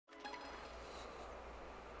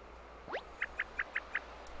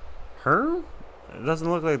Her? It doesn't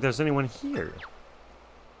look like there's anyone here.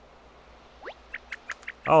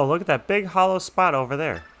 Oh, look at that big hollow spot over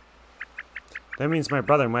there. That means my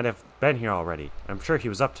brother might have been here already. I'm sure he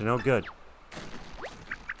was up to no good.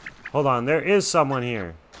 Hold on, there is someone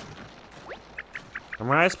here. Are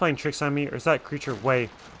my eyes playing tricks on me, or is that creature way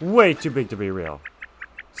too big to be real?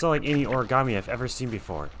 It's not like any origami I've ever seen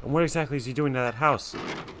before. And what exactly is he doing to that house?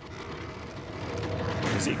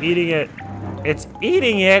 Is he eating it? It's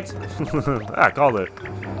eating it! I called it.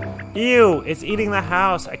 Ew, it's eating the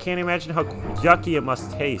house. I can't imagine how yucky it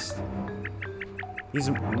must taste. These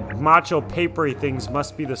macho papery things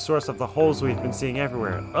must be the source of the holes we've been seeing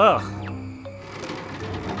everywhere. Ugh!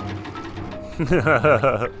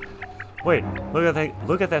 Wait,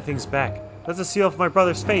 look at that thing's back. That's a seal of my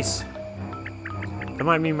brother's face. That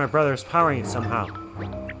might mean my brother is powering it somehow.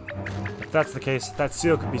 If that's the case, that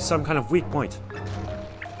seal could be some kind of weak point.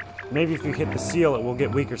 Maybe if you hit the seal, it will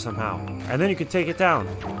get weaker somehow. And then you can take it down.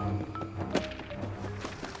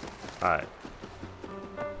 Alright.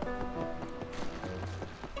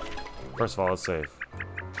 First of all, let's save.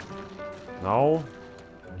 No?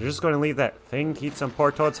 You're just going to leave that thing eat some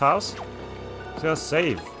poor Toad's house? He's gonna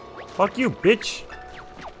save. Fuck you, bitch!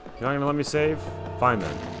 You're not gonna let me save? Fine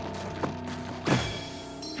then.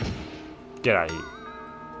 Get out of here.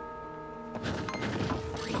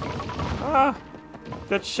 Ah!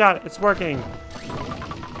 Good shot, it's working!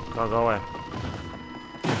 Oh, go away.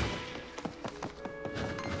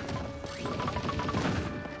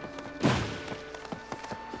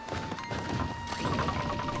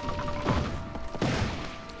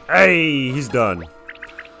 Hey, he's done.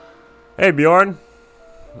 Hey, Bjorn.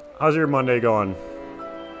 How's your Monday going?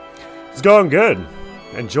 It's going good.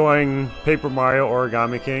 Enjoying Paper Mario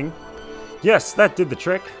Origami King. Yes, that did the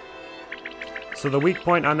trick. So the weak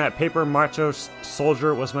point on that paper macho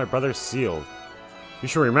soldier was my brother's seal. You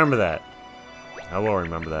should remember that. I will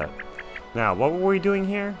remember that. Now, what were we doing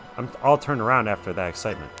here? I'll turn around after that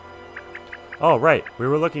excitement. Oh, right. We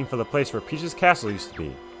were looking for the place where Peach's castle used to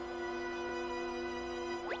be.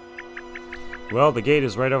 Well, the gate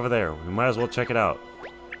is right over there. We might as well check it out.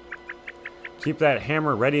 Keep that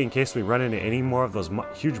hammer ready in case we run into any more of those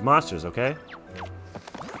huge monsters, okay?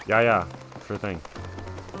 Yeah, sure thing.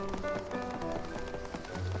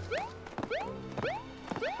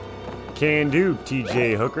 Can do,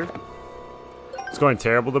 TJ Hooker. It's going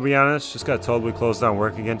terrible, to be honest. Just got told we close down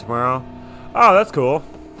work again tomorrow. Oh, that's cool.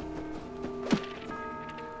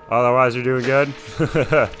 Otherwise, you're doing good?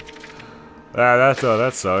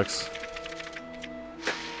 That sucks.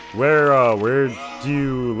 Where do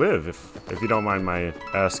you live, if you don't mind my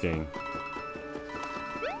asking?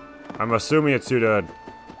 I'm assuming it's due to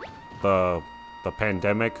the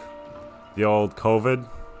pandemic, the old COVID.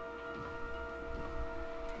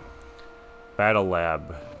 Battle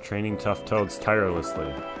Lab, training tough toads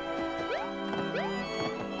tirelessly.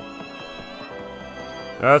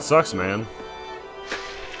 That sucks, man.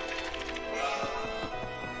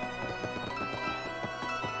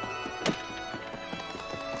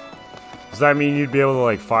 Does that mean you'd be able to,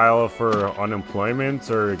 like, file for unemployment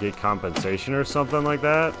or get compensation or something like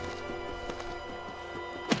that?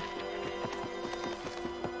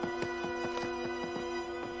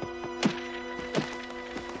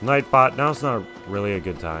 Nightbot, now's not really a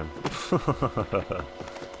good time.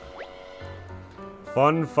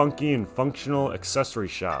 Fun, funky, and functional accessory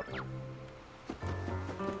shop.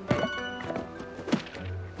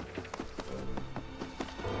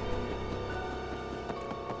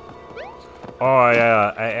 Oh,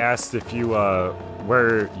 yeah, I asked if you,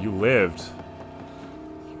 where you lived.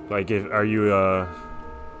 Like, are you, oh,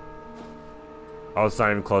 it's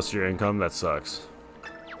not even close to your income? That sucks.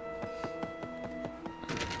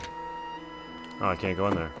 Oh, I can't go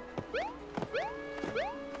in there.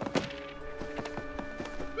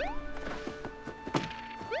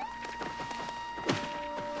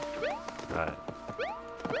 Alright.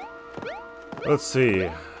 Let's see.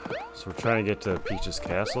 So we're trying to get to Peach's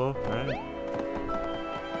castle, right?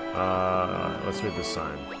 Let's read this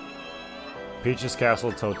sign. Peach's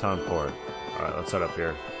Castle, Toad Town Port. Alright, let's head up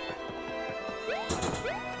here.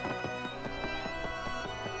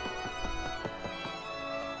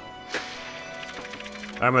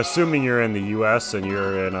 I'm assuming you're in the US and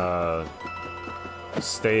you're in a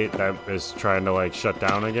state that is trying to, like, shut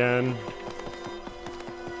down again.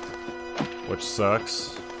 Which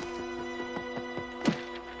sucks.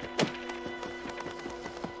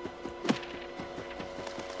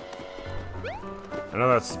 I know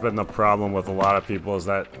that's been the problem with a lot of people, is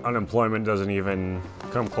that unemployment doesn't even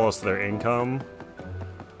come close to their income.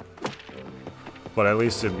 But at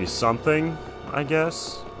least it'd be something, I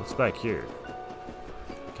guess. What's back here?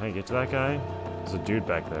 Can I get to that guy? There's a dude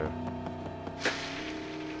back there.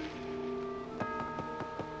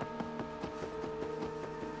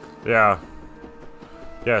 Yeah.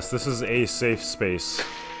 Yes, this is a safe space.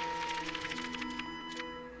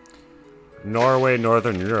 Norway,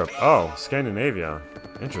 Northern Europe. Oh, Scandinavia.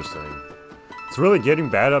 Interesting. It's really getting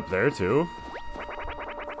bad up there, too.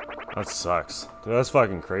 That sucks. Dude, that's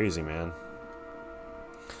fucking crazy, man.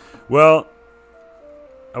 Well,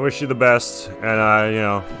 I wish you the best. And, you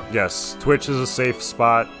know, yes, Twitch is a safe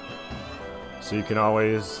spot. So you can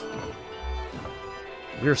always...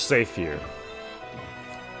 You're safe here.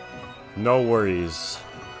 No worries.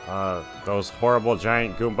 Those horrible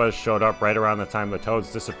giant Goombas showed up right around the time the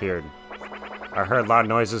Toads disappeared. I heard loud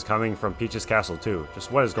noises coming from Peach's castle, too.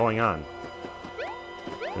 Just what is going on?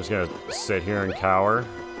 I'm just gonna sit here and cower.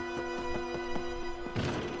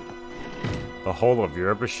 The whole of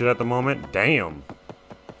Europe is shit at the moment? Damn!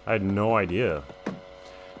 I had no idea.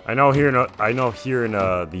 I know here in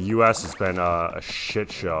the U.S. it's been a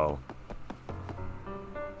shit show.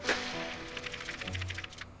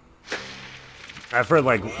 I've heard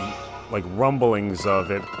like rumblings of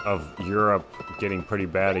Europe getting pretty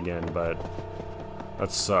bad again, but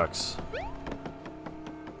that sucks.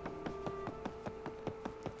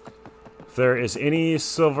 If there is any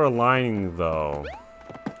silver lining, though,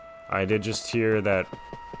 I did just hear that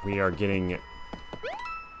we are getting...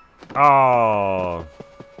 Oh!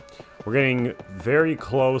 We're getting very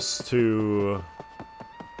close to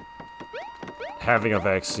having a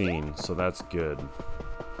vaccine, so that's good.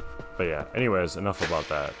 But yeah, anyways, enough about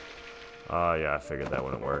that. Yeah, I figured that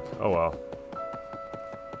wouldn't work. Oh well.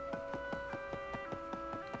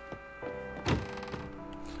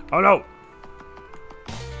 Oh no!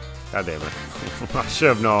 God damn it. I should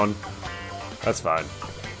have known. That's fine.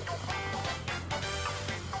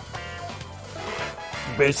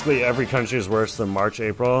 Basically every country is worse than March,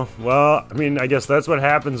 April. Well, I mean, I guess that's what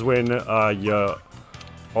happens when you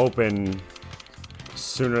open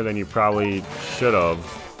sooner than you probably should have.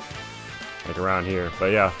 Like around here.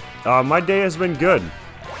 But yeah, my day has been good.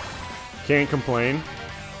 Can't complain.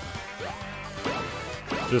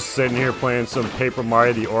 Just sitting here playing some Paper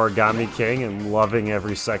Mario the Origami King and loving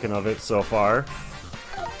every second of it so far.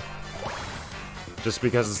 Just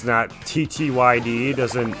because it's not TTYD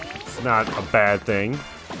it's not a bad thing.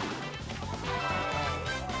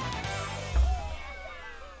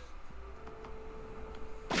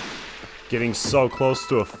 Getting so close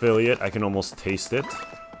to affiliate, I can almost taste it.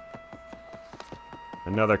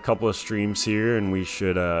 Another couple of streams here, and we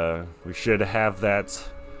should have that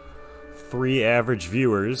 3 average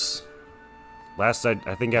viewers. I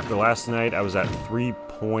think after last night, I was at 3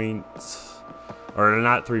 point, or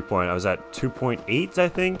not 3 point. I was at 2.8, I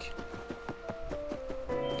think.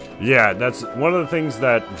 Yeah, that's one of the things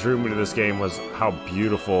that drew me to this game was how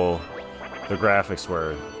beautiful the graphics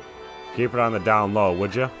were. Keep it on the down low,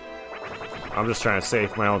 would you? I'm just trying to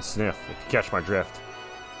save my own sniff, if you catch my drift.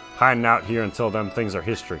 Hiding out here until them things are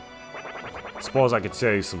history. Suppose I could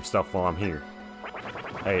tell you some stuff while I'm here.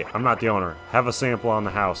 Hey, I'm not the owner. Have a sample on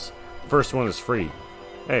the house. First one is free.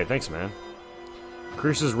 Hey, thanks, man.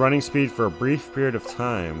 Decreases running speed for a brief period of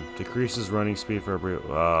time. Decreases running speed for a brief...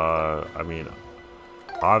 I mean...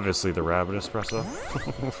 Obviously the rabbit espresso.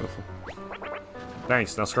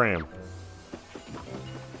 Thanks, now scram.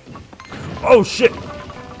 Oh, shit!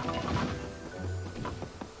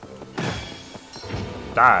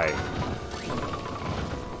 Die.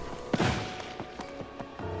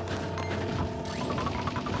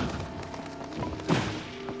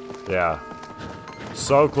 Yeah.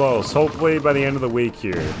 So close. Hopefully by the end of the week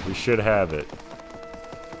here, we should have it.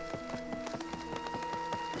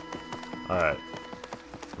 Alright.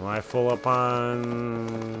 Am I full up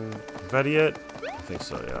on confetti yet? I think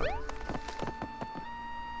so,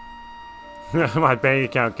 yeah. My bank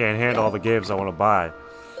account can't handle all the games I want to buy.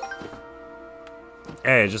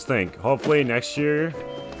 Hey, just think. Hopefully next year,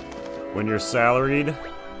 when you're salaried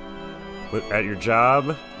at your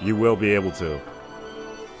job, you will be able to.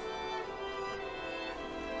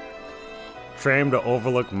 Tram to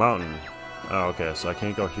Overlook Mountain. Oh, okay, so I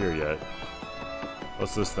can't go here yet.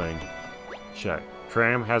 What's this thing? Check.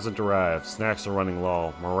 Tram hasn't arrived. Snacks are running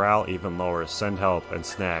low. Morale even lower. Send help and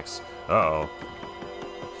snacks. Uh-oh.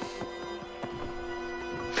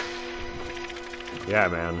 Yeah,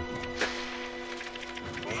 man.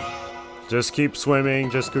 Just keep swimming,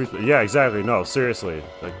 just keep... Yeah, exactly. No, seriously.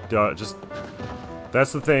 Like, just...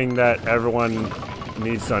 That's the thing that everyone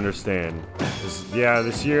needs to understand. Is, yeah,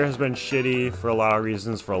 this year has been shitty for a lot of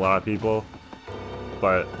reasons for a lot of people.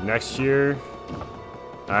 But next year,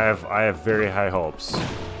 I have very high hopes.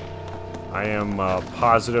 I am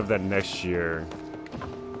positive that next year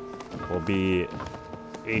will be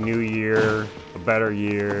a new year, a better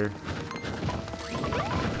year.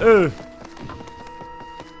 Ugh.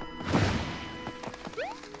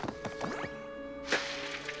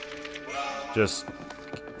 Just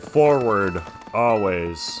forward,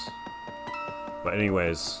 always. But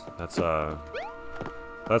anyways, that's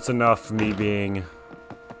enough for me being...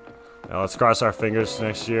 Now let's cross our fingers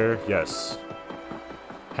next year. Yes.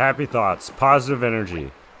 Happy thoughts, positive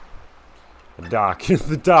energy. The doc,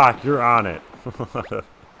 the doc, you're on it.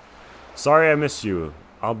 Sorry I missed you.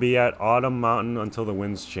 I'll be at Autumn Mountain until the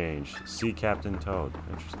winds change. See Captain Toad.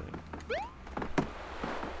 Interesting.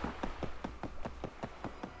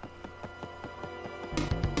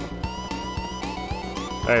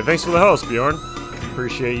 Hey, thanks for the host, Bjorn.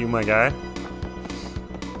 Appreciate you, my guy.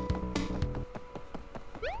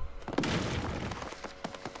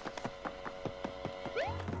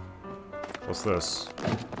 What's this?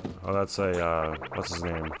 Oh, that's a, what's his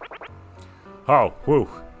name? Oh, whew.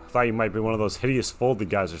 I thought you might be one of those hideous folded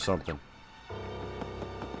guys or something.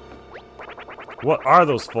 What are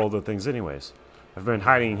those folded things anyways? I've been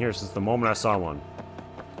hiding in here since the moment I saw one.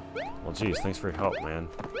 Well, geez, thanks for your help, man.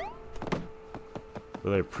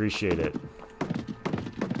 Really appreciate it.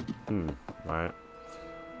 Alright.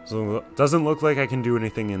 So, doesn't look like I can do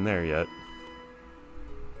anything in there yet.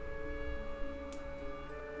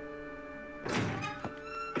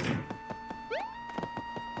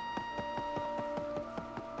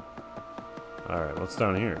 Alright, what's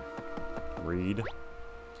down here? Read.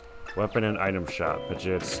 Weapon and item shop, but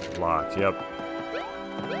it's locked. Yep.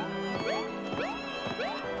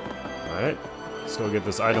 Alright. Let's go get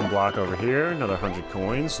this item block over here. Another 100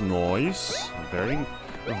 coins. Nice. Very,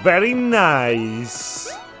 very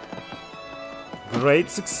nice. Great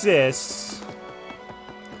success.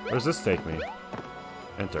 Where's this take me?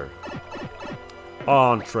 Enter.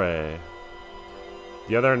 Entree.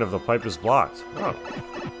 The other end of the pipe is blocked. Oh.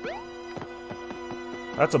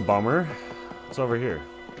 That's a bummer. What's over here?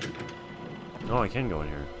 Oh, I can go in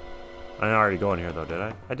here. I didn't already go in here though, did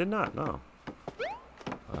I? I did not, no.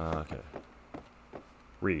 Okay.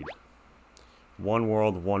 Read. One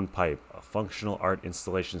world, one pipe. A functional art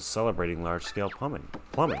installation celebrating large-scale plumbing.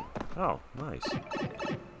 Oh, nice.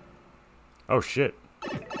 Oh, shit.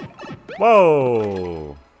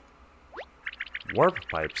 Whoa! Warp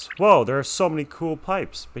pipes. Whoa, there are so many cool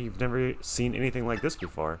pipes. But you've never seen anything like this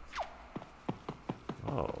before.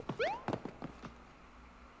 Oh.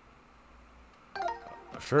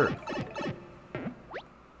 Sure.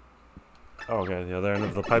 Oh, okay, the other end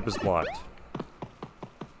of the pipe is blocked.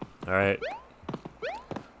 Alright.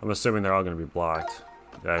 I'm assuming they're all gonna be blocked.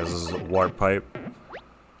 Yeah, this is a warp pipe.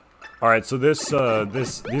 Alright, so these are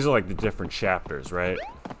like the different chapters, right?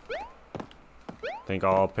 I think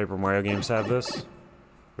all Paper Mario games have this.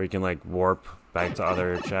 Where you can like warp back to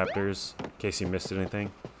other chapters in case you missed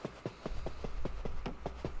anything.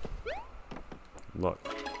 Look.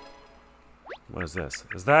 What is this?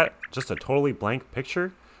 Is that just a totally blank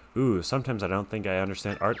picture? Ooh, sometimes I don't think I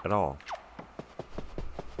understand art at all.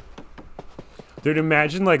 Dude,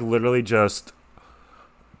 imagine like literally just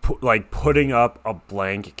putting up a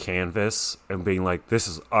blank canvas and being like, this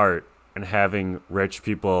is art, and having rich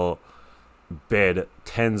people bid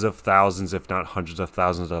tens of thousands, if not hundreds of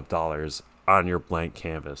thousands of dollars on your blank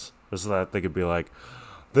canvas. So that they could be like,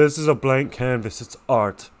 this is a blank canvas, it's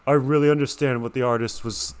art. I really understand what the artist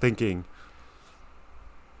was thinking.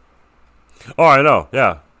 Oh, I know,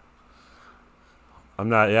 yeah.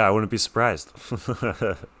 I wouldn't be surprised.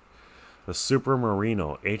 The Super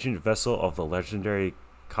Marino, ancient vessel of the legendary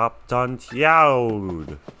Captain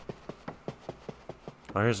Toad.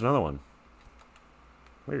 Oh, here's another one.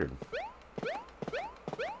 Weird.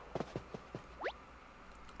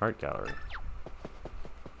 Art gallery.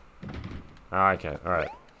 Ah, okay,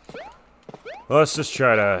 alright. Well, let's just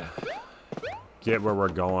try to get where we're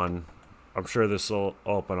going. I'm sure this will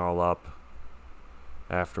open all up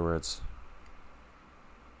afterwards.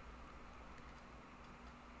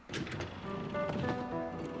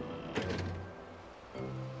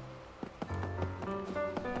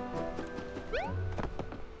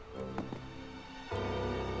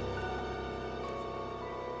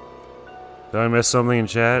 Did I miss something in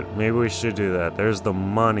chat? Maybe we should do that. There's the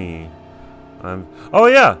money. Oh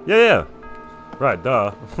yeah, yeah. Right,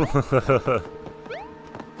 duh.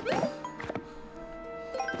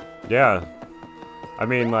 Yeah. I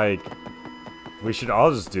mean, like, we should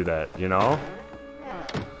all just do that, you know?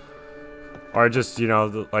 Or just, you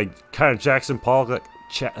know, like, kind of Jackson Pollock,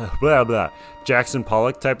 Jackson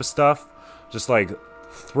Pollock type of stuff. Just, like,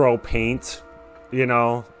 throw paint, you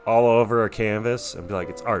know, all over a canvas and be like,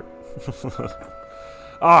 it's art.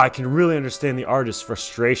 I can really understand the artist's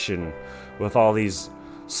frustration with all these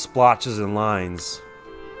splotches and lines.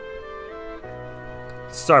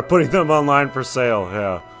 Start putting them online for sale,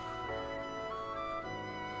 yeah.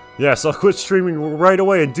 Yeah, so I'll quit streaming right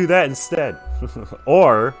away and do that instead.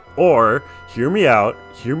 or, hear me out,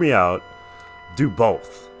 do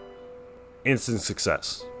both. Instant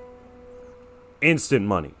success. Instant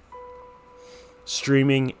money.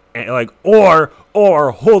 Streaming, and like, or,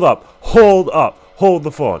 hold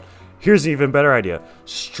the phone. Here's an even better idea.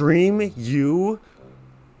 Stream you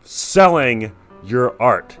selling your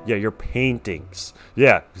art. Yeah, your paintings.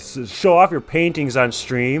 Yeah, show off your paintings on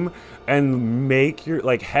stream and make your,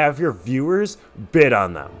 like, have your viewers bid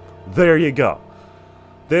on them. There you go.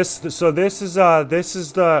 This is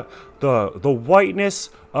the whiteness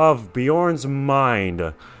of Bjorn's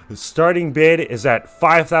mind. The starting bid is at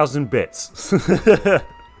 5,000 bits.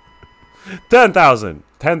 10,000.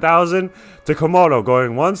 10,000 to Komodo.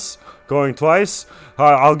 Going once, going twice.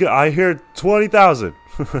 I hear 20,000.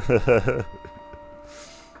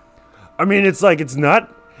 I mean, it's like it's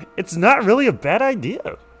not really a bad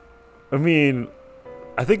idea. I mean,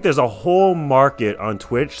 I think there's a whole market on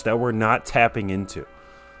Twitch that we're not tapping into.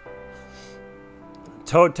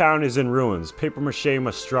 Toad Town is in ruins. Papier-mâché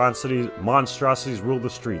monstrosities rule the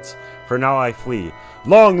streets. For now I flee.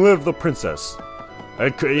 Long live the princess.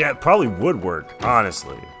 Yeah, it probably would work,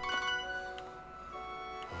 honestly.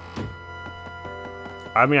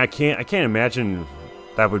 I mean, I can't imagine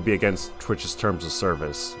that would be against Twitch's terms of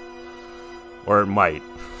service. Or it might.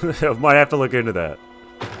 I might have to look into that.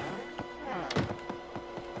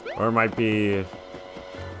 Or it might be... I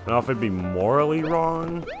don't know if it'd be morally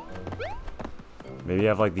wrong. Maybe you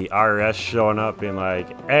have like the IRS showing up being like,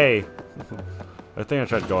 hey, I think I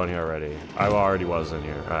tried going here already. I already was in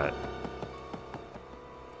here. Alright.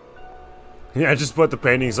 Yeah, just put the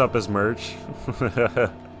paintings up as merch.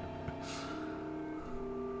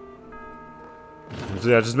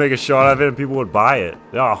 Yeah, just make a shot of it and people would buy it.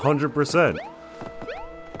 Yeah, 100%.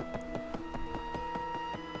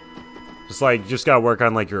 Just gotta work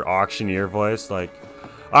on like your auctioneer voice, like,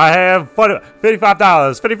 I have $55,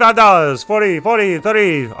 $55, 40, 40,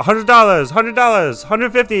 30, $100, $100,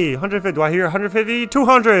 $150, $150. Do I hear 150?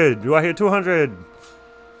 200. Do I hear 200?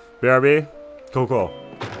 BRB? Cool.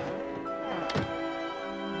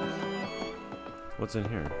 What's in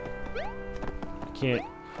here?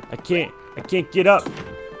 I can't get up.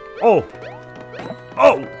 Oh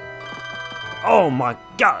my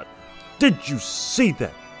God. Did you see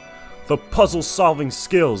that? The puzzle-solving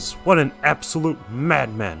skills. What an absolute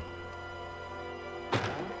madman. I'm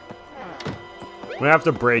gonna have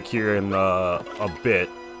to break here in a bit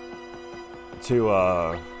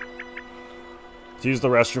to use the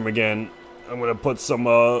restroom again. I'm gonna put some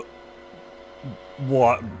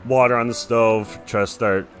water on the stove. Try to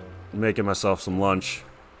start making myself some lunch.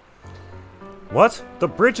 What? The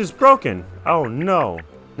bridge is broken. Oh no.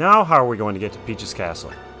 Now how are we going to get to Peach's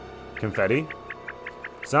castle? Confetti?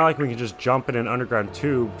 It's not like we can just jump in an underground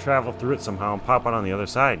tube, travel through it somehow, and pop out on the other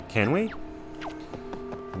side, can we?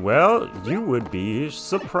 Well, you would be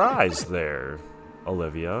surprised there,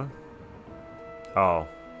 Olivia. Oh.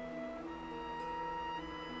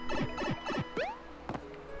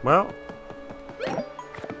 Well.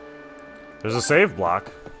 There's a save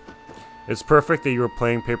block. It's perfect that you were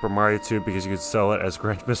playing Paper Mario 2 because you could sell it as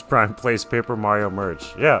Grandmas Prime Plays Paper Mario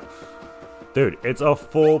merch. Yeah. Dude, it's a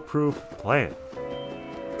foolproof plan.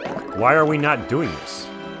 Why are we not doing this?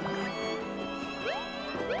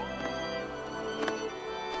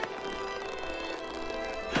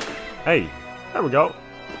 Hey, there we go.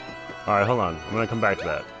 Alright, hold on. I'm gonna come back to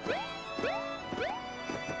that.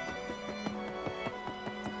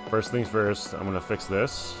 First things first, I'm gonna fix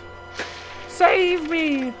this. Save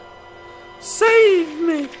me! Save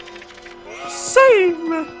me! Save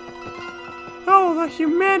me! Oh, the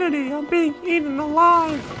humanity! I'm being eaten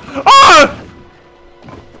alive! Ah!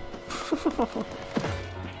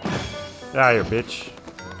 Get out of here, bitch.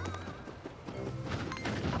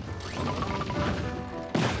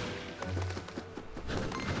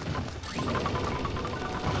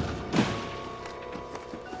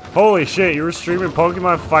 Holy shit, you were streaming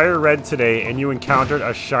Pokemon Fire Red today and you encountered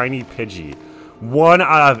a shiny Pidgey. 1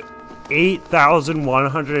 out of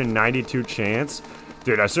 8,192 chance?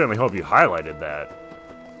 Dude, I certainly hope you highlighted that.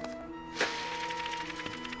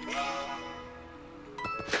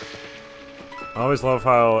 I always love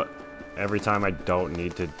how every time I don't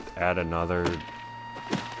need to add another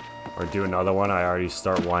or do another one, I already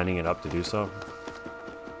start winding it up to do so.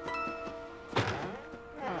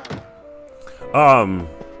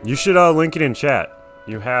 You should link it in chat.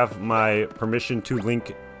 You have my permission to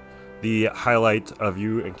link the highlight of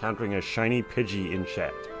you encountering a shiny Pidgey in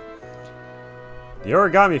chat. The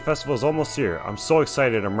Origami Festival is almost here. I'm so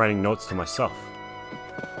excited I'm writing notes to myself.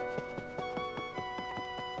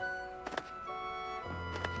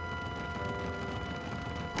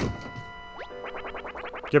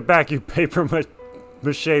 Get back, you paper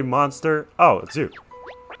mache monster. Oh, it's you.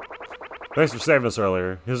 Thanks for saving us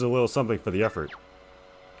earlier. Here's a little something for the effort.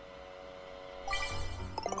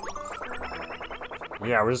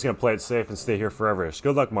 Yeah, we're just gonna play it safe and stay here forever.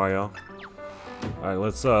 Good luck, Mario. Alright,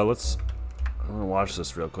 let's I'm gonna watch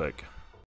this real quick.